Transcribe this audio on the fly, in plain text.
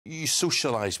You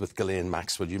socialised with Ghislaine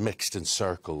Maxwell. You mixed in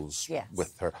circles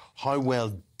with her. How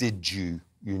well did you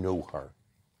know her?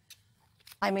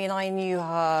 I mean, I knew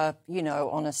her, you know,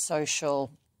 on a social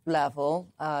level.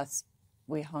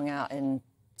 We hung out in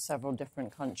several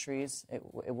different countries. It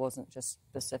wasn't just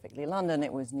specifically London.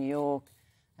 It was New York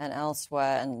and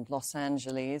elsewhere and Los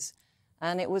Angeles.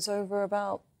 And it was over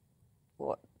about,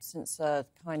 since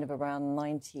kind of around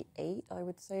 98, I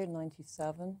would say,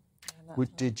 97.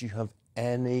 Did you have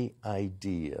any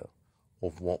idea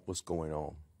of what was going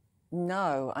on?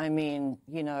 No, I mean,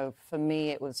 you know, for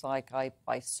me, it was like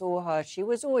I saw her. She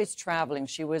was always travelling.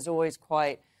 She was always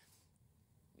quite...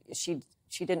 She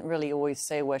didn't really always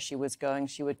say where she was going.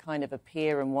 She would kind of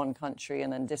appear in one country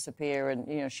and then disappear. And,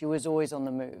 you know, she was always on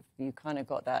the move. You kind of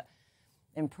got that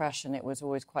impression. It was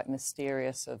always quite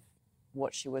mysterious of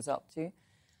what she was up to.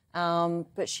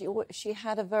 But she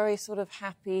had a very sort of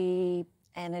happy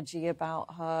energy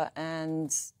about her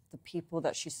and the people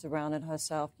that she surrounded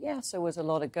herself. Yes, there was a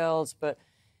lot of girls, but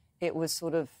it was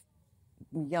sort of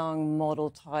young model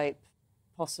type,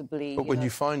 possibly. But when you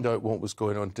found out what was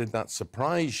going on, did that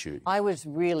surprise you? I was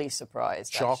really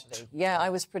surprised. Shocked? Actually. Yeah, I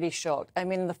was pretty shocked. I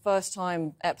mean, the first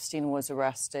time Epstein was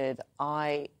arrested,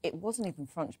 it wasn't even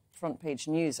front page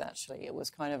news, actually. It was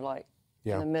kind of like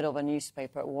in the middle of a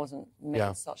newspaper. It wasn't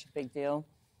made such a big deal.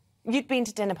 You'd been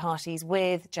to dinner parties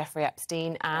with Jeffrey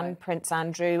Epstein and Prince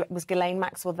Andrew. Was Ghislaine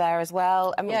Maxwell there as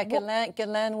well? I mean, yeah,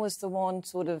 Ghislaine was the one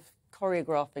sort of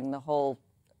choreographing the whole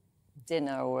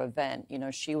dinner or event. You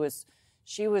know, she was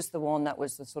the one that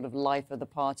was the sort of life of the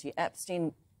party.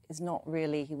 Epstein was not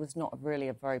really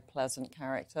a very pleasant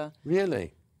character.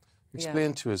 Really?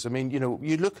 Explain to us. I mean, you know,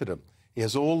 you look at him. He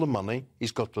has all the money.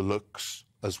 He's got the looks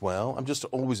as well. I'm just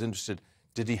always interested.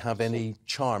 Did he have any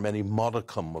charm, any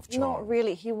modicum of charm? Not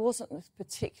really. He wasn't a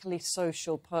particularly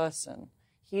social person.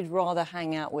 He'd rather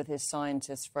hang out with his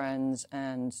scientist friends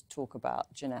and talk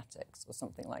about genetics or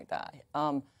something like that.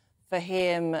 For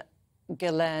him,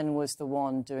 Ghislaine was the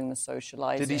one doing the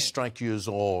socialising. Did he strike you as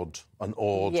an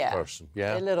odd person?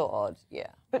 Yeah, a little odd, yeah.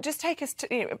 But just take us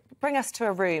to, bring us to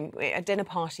a room, a dinner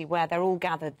party where they're all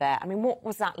gathered there. I mean, what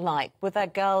was that like? Were there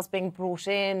girls being brought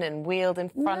in and wheeled in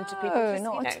front of people? No,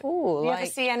 not at all. Did you ever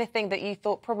see anything that you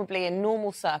thought probably in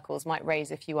normal circles might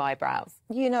raise a few eyebrows?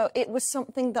 You know, it was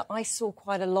something that I saw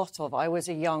quite a lot of. I was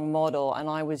a young model and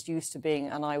I was used to being,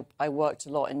 and I worked a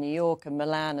lot in New York and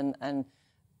Milan and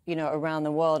you know, around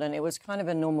the world, and it was kind of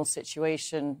a normal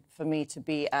situation for me to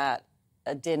be at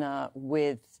a dinner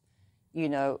with, you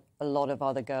know, a lot of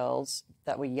other girls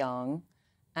that were young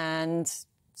and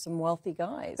some wealthy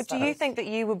guys. But do you think that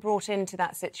you were brought into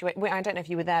that situation? I don't know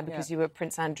if you were there because you were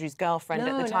Prince Andrew's girlfriend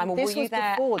at the time, or were you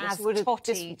there as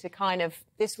Totty to kind of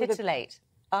titillate?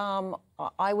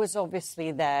 I was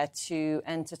obviously there to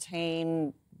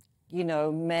entertain, you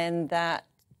know, men that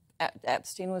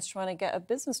Epstein was trying to get a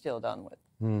business deal done with.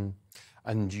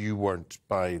 And you weren't,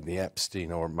 by the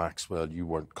Epstein or Maxwell, you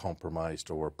weren't compromised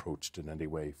or approached in any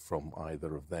way from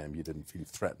either of them? You didn't feel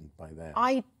threatened by them?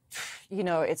 You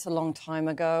know, it's a long time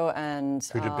ago and...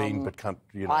 Could have been, but can't,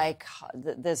 you know...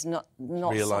 There's not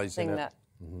something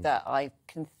that I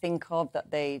can think of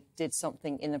that they did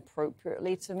something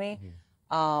inappropriately to me.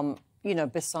 You know,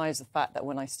 besides the fact that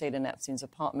when I stayed in Epstein's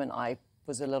apartment, I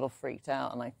was a little freaked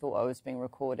out and I thought I was being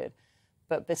recorded.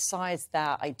 But besides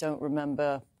that, I don't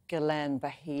remember Ghislaine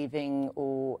behaving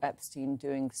or Epstein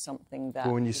doing something that...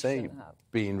 Well, when you say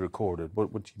being recorded,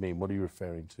 what do you mean? What are you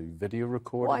referring to? Video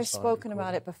recording? Well, I've spoken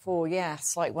about it before,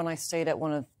 yes. Like when I stayed at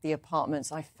one of the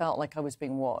apartments, I felt like I was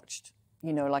being watched,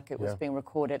 you know, like it was being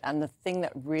recorded. And the thing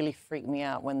that really freaked me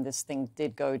out when this thing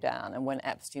did go down and when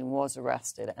Epstein was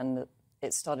arrested and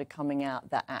it started coming out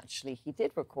that actually he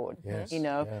did record, you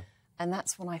know... And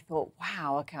that's when I thought,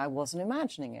 wow, OK, I wasn't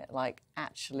imagining it. Like,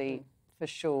 actually, for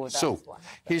sure, that's what happened.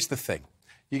 Here's the thing.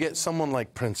 You get someone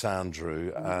like Prince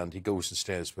Andrew and he goes and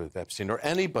stays with Epstein, or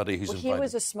anybody who's invited... He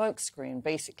was a smokescreen,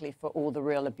 basically, for all the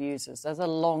real abusers. There's a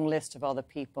long list of other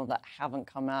people that haven't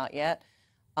come out yet.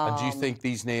 And do you think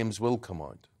these names will come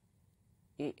out?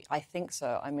 I think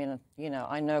so. I mean, you know,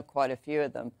 I know quite a few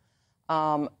of them.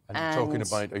 Are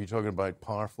you talking about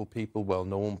powerful people,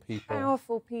 well-known people?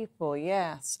 Powerful people,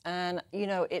 yes. And, you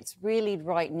know, it's really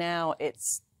right now,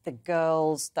 it's the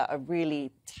girls that are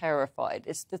really terrified.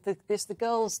 It's the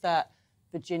girls that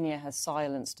Virginia has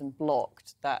silenced and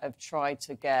blocked that have tried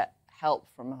to get help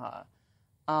from her.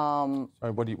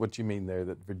 Sorry, what do you mean there,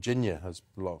 that Virginia has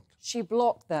blocked? She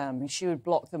blocked them. She would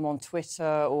block them on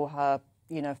Twitter, or her...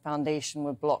 you know, foundation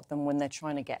would block them when they're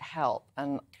trying to get help.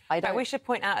 And I don't... But we should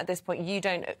point out at this point, you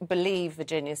don't believe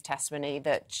Virginia's testimony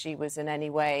that she was in any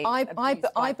way...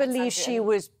 I believe she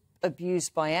was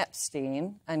abused by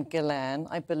Epstein and Ghislaine.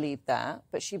 I believe that.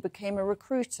 But she became a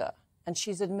recruiter. And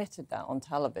she's admitted that on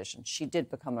television. She did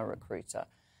become a recruiter.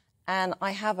 And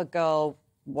I have a girl,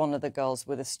 one of the girls,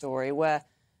 with a story where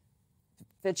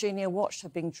Virginia watched her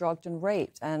being drugged and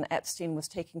raped, and Epstein was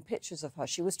taking pictures of her.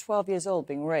 She was 12 years old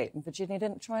being raped, and Virginia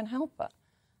didn't try and help her.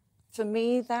 For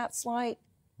me, that's like,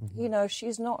 you know,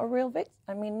 she's not a real victim.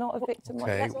 I mean, not a victim.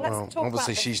 Okay, let's talk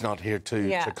obviously about she's not here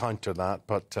to counter that,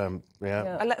 but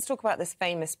yeah. Let's talk about this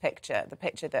famous picture, the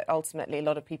picture that ultimately a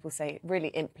lot of people say really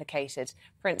implicated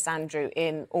Prince Andrew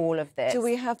in all of this. Do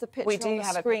we have the picture on the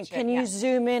screen? Can you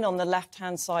zoom in on the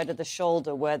left-hand side of the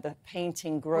shoulder where the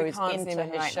painting grows into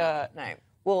his shirt? No.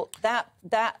 Well,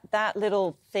 that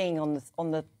little thing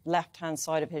on the left-hand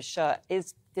side of his shirt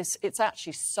is this. It's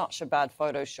actually such a bad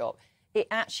Photoshop. It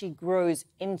actually grows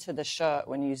into the shirt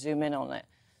when you zoom in on it.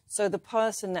 So the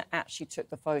person that actually took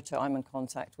the photo, I'm in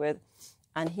contact with,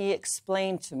 and he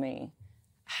explained to me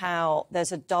how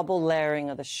there's a double layering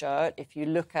of the shirt. If you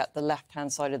look at the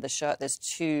left-hand side of the shirt, there's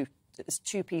two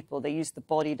people. They used the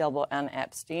body double and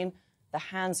Epstein. The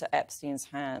hands are Epstein's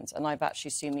hands, and I've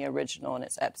actually seen the original, and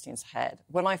it's Epstein's head.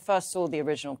 When I first saw the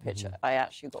original picture, I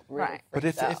actually got really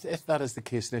freaked out. But if that is the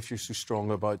case, and if you're so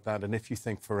strong about that, and if you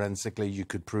think forensically you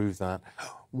could prove that,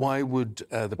 why would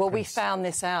the Well, Prince... we found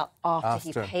this out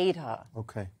after he paid her.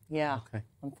 OK. Yeah,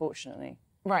 unfortunately.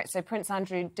 Right, so Prince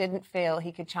Andrew didn't feel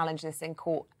he could challenge this in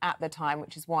court at the time,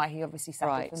 which is why he obviously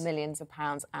settled for millions of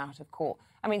pounds out of court.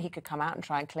 I mean, he could come out and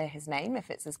try and clear his name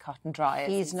if it's as cut and dry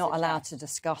as... He's not allowed to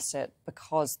discuss it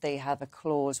because they have a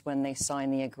clause when they sign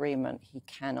the agreement. He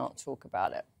cannot talk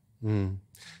about it.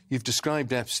 You've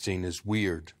described Epstein as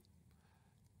weird.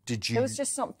 Did you... There was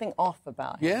just something off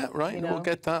about him. Yeah, right, you know? I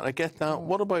get that.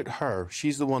 What about her?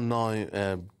 She's the one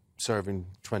now serving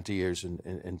 20 years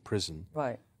in prison.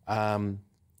 Right.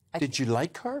 Did you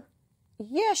like her?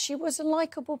 Yeah, she was a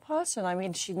likeable person. I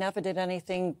mean, she never did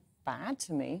anything bad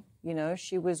to me. You know,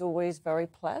 she was always very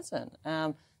pleasant.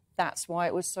 That's why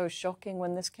it was so shocking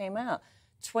when this came out.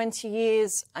 20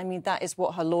 years, I mean, that is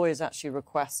what her lawyers actually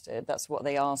requested. That's what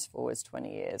they asked for, is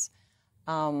 20 years.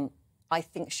 I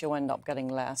think she'll end up getting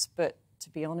less, but to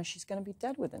be honest, she's going to be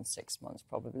dead within 6 months,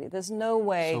 probably. There's no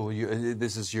way... So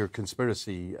this is your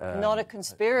conspiracy? Not a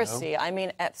conspiracy. No? I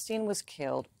mean, Epstein was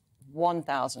killed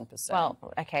 1,000%.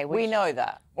 Well, OK... We know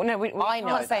that. Well, no, we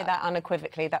can't say that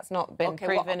unequivocally. That's not been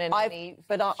proven in any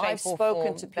shape I've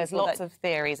spoken to people. There's lots of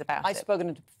theories about it. I've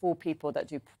spoken to 4 people that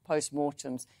do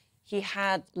post-mortems. He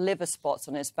had liver spots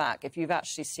on his back. If you've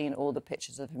actually seen all the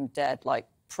pictures of him dead, like,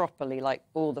 properly, like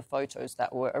all the photos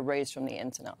that were erased from the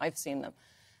internet, I've seen them.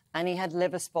 And he had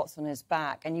liver spots on his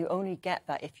back, and you only get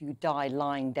that if you die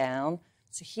lying down.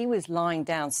 So he was lying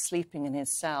down, sleeping in his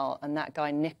cell, and that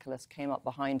guy, Nicholas, came up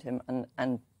behind him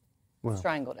and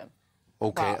strangled him.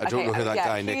 OK, I don't know who that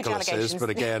guy Nicholas is, but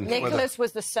again... Nicholas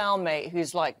was the cellmate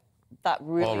who's like that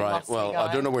really all right, well, guy.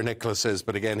 I don't know where Nicholas is,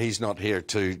 but again, he's not here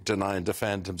to deny and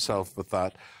defend himself with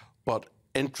that. But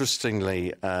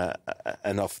interestingly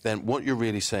enough, then, what you're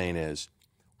really saying is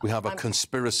we have a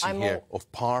conspiracy here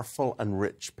of powerful and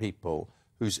rich people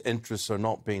whose interests are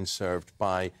not being served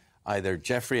by either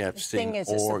Jeffrey Epstein or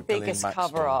it's the biggest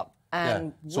cover-up.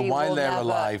 And so while they're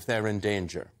alive, they're in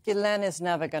danger. Ghislaine is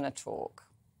never going to talk.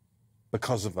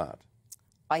 Because of that?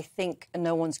 I think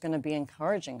no one's going to be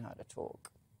encouraging her to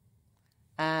talk.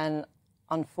 And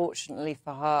unfortunately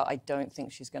for her, I don't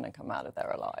think she's going to come out of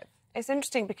there alive. It's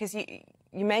interesting because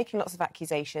you're making lots of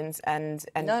accusations and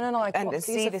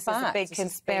see this as a big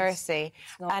conspiracy.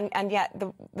 And yet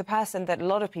the person that a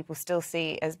lot of people still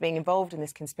see as being involved in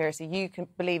this conspiracy, you can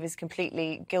believe is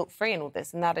completely guilt-free in all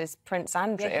this, and that is Prince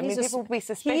Andrew. I mean, people will be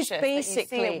suspicious that you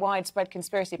see a widespread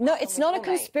conspiracy. No, it's not a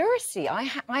conspiracy. I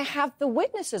have the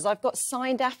witnesses. I've got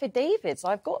signed affidavits.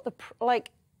 I've got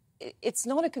it's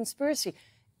not a conspiracy.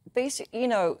 Basically, you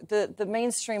know, the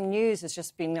mainstream news has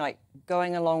just been, like,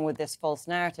 going along with this false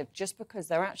narrative just because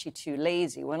they're actually too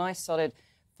lazy. When I started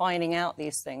finding out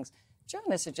these things,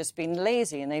 journalists have just been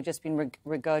lazy and they've just been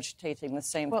regurgitating the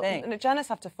same thing. Well, journalists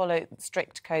have to follow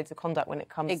strict codes of conduct when it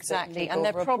comes to legal and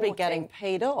they're reporting. Probably getting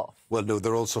paid off. Well, no,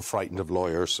 they're also frightened of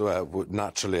lawyers,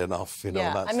 naturally enough. You know,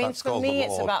 yeah, that's, I mean, that's for me,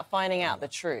 it's about finding out the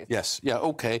truth. Yes, yeah,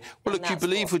 OK. Well, look, you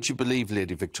believe what you believe,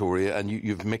 Lady Victoria, and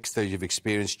you've mixed there, you've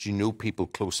experienced, you know people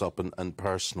close up and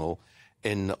personal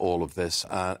in all of this.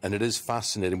 And it is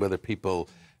fascinating whether people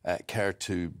care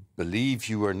to believe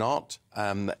you or not.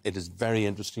 It is very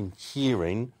interesting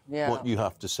hearing what you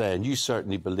have to say, and you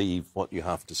certainly believe what you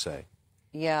have to say.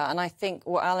 Yeah, and I think,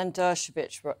 well, Alan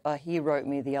Dershowitz, he wrote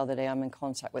me the other day. I'm in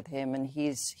contact with him, and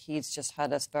he's just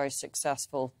had a very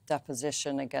successful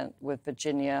deposition with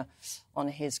Virginia on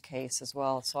his case as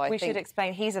well. So we should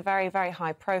explain, he's a very, very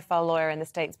high-profile lawyer in the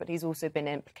States, but he's also been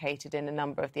implicated in a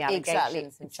number of the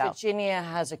allegations himself. Virginia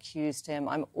has accused him.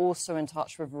 I'm also in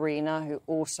touch with Rena, who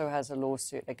also has a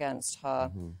lawsuit against her,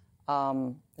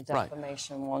 the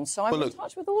defamation one. So I'm in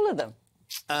touch with all of them.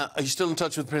 Are you still in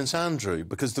touch with Prince Andrew?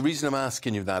 Because the reason I'm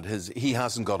asking you that is he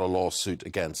hasn't got a lawsuit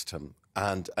against him,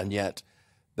 and yet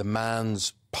the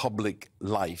man's public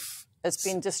life has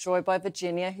been destroyed by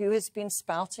Virginia, who has been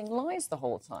spouting lies the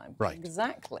whole time. Right.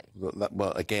 Exactly.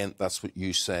 Well, again, that's what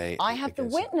you say. I have the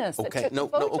witness that took the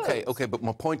photos. Okay, but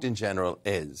my point in general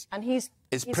is... And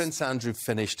is Prince Andrew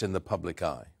finished in the public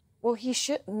eye? Well, he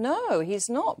should... No, he's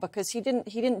not, because he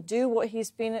didn't do what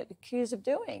he's been accused of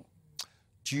doing.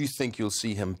 Do you think you'll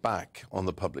see him back on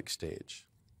the public stage?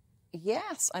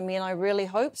 Yes. I mean, I really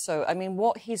hope so. I mean,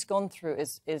 what he's gone through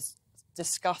is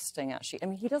disgusting, actually. I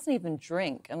mean, he doesn't even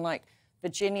drink. And, like,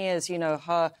 Virginia's, you know,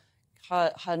 her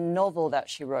novel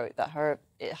that she wrote, her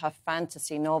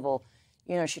fantasy novel,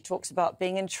 you know, she talks about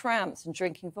being in tramps and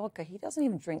drinking vodka. He doesn't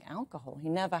even drink alcohol. He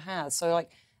never has. So,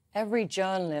 like, every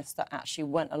journalist that actually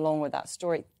went along with that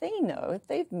story, they know,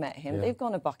 they've met him, they've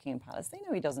gone to Buckingham Palace, they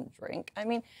know he doesn't drink. I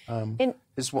mean...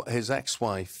 His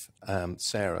ex-wife,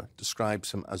 Sarah,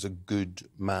 describes him as a good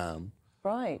man.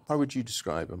 Right. How would you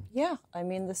describe him? Yeah, I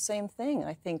mean, the same thing.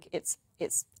 I think it's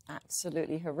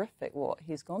absolutely horrific what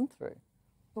he's gone through.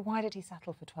 But why did he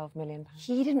settle for £12 million?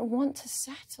 He didn't want to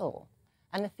settle.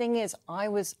 And the thing is, I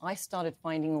started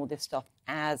finding all this stuff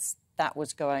as that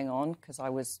was going on, because I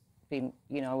was in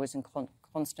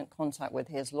constant contact with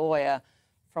his lawyer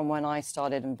from when I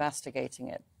started investigating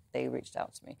it. They reached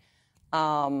out to me.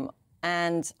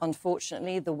 And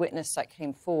unfortunately, the witness that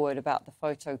came forward about the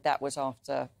photo, that was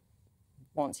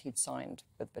once he'd signed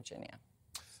with Virginia.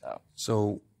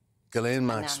 So Ghislaine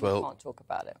Maxwell... He can't talk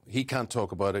about it. He can't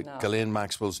talk about it. No. Ghislaine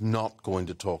Maxwell's not going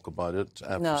to talk about it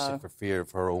for fear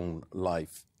of her own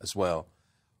life as well.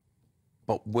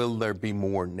 But will there be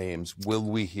more names? Will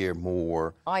we hear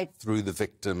more through the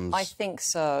victims? I think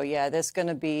so. Yeah, there's going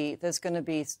to be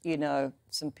you know,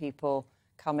 some people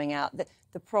coming out.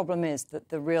 The problem is that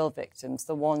the real victims,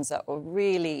 the ones that were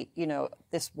really, you know,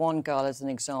 this one girl as an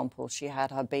example, she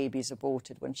had her babies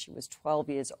aborted when she was 12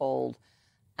 years old,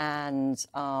 and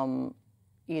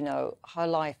you know, her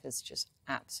life is just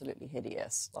absolutely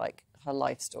hideous, like her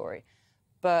life story.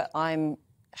 But I'm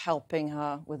helping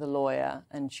her with a lawyer,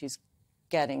 and she's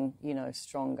getting, you know,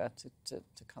 stronger to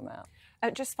come out.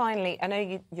 Just finally, I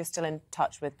know you're still in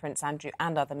touch with Prince Andrew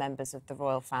and other members of the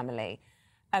royal family.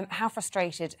 How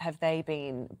frustrated have they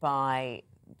been by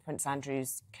Prince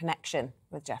Andrew's connection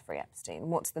with Jeffrey Epstein?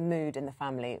 What's the mood in the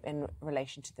family in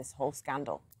relation to this whole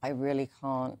scandal? I really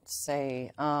can't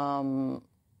say. I don't know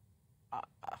what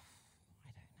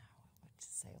to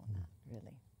say on that,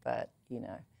 really. But, you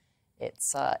know,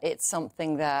 it's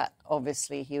something that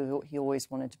obviously he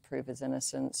always wanted to prove his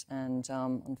innocence, and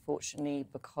unfortunately,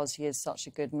 because he is such a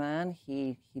good man,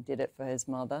 he did it for his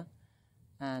mother,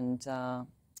 and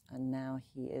now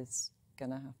he is going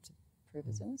to have to prove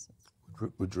his innocence.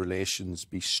 Would relations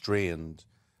be strained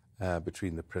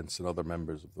between the prince and other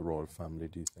members of the royal family,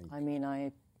 do you think? I mean,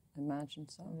 I imagine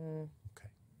so. OK.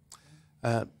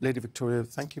 Lady Victoria,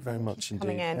 thank you very much indeed.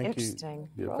 Coming in. Thank interesting.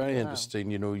 You're very interesting.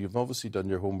 You know, you've obviously done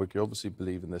your homework. You obviously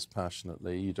believe in this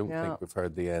passionately. You don't think we've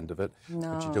heard the end of it.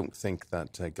 No. But you don't think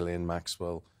that Ghislaine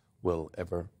Maxwell will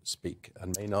ever speak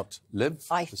and may not live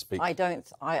to speak. I don't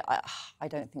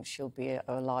think she'll be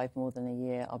alive more than a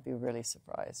year. I'll be really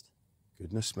surprised.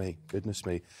 Goodness me, goodness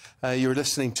me. You're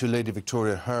listening to Lady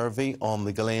Victoria Hervey on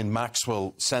the Ghislaine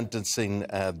Maxwell sentencing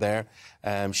there.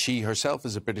 She herself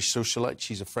is a British socialite.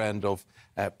 She's a friend of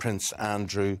Prince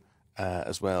Andrew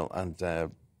as well.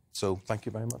 And so thank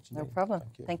you very much indeed. No problem.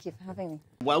 Thank you for having me.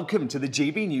 Welcome to the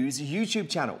GB News YouTube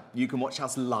channel. You can watch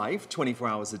us live 24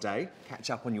 hours a day,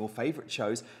 catch up on your favourite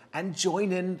shows and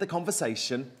join in the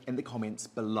conversation in the comments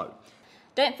below.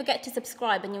 Don't forget to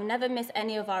subscribe and you'll never miss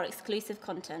any of our exclusive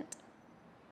content.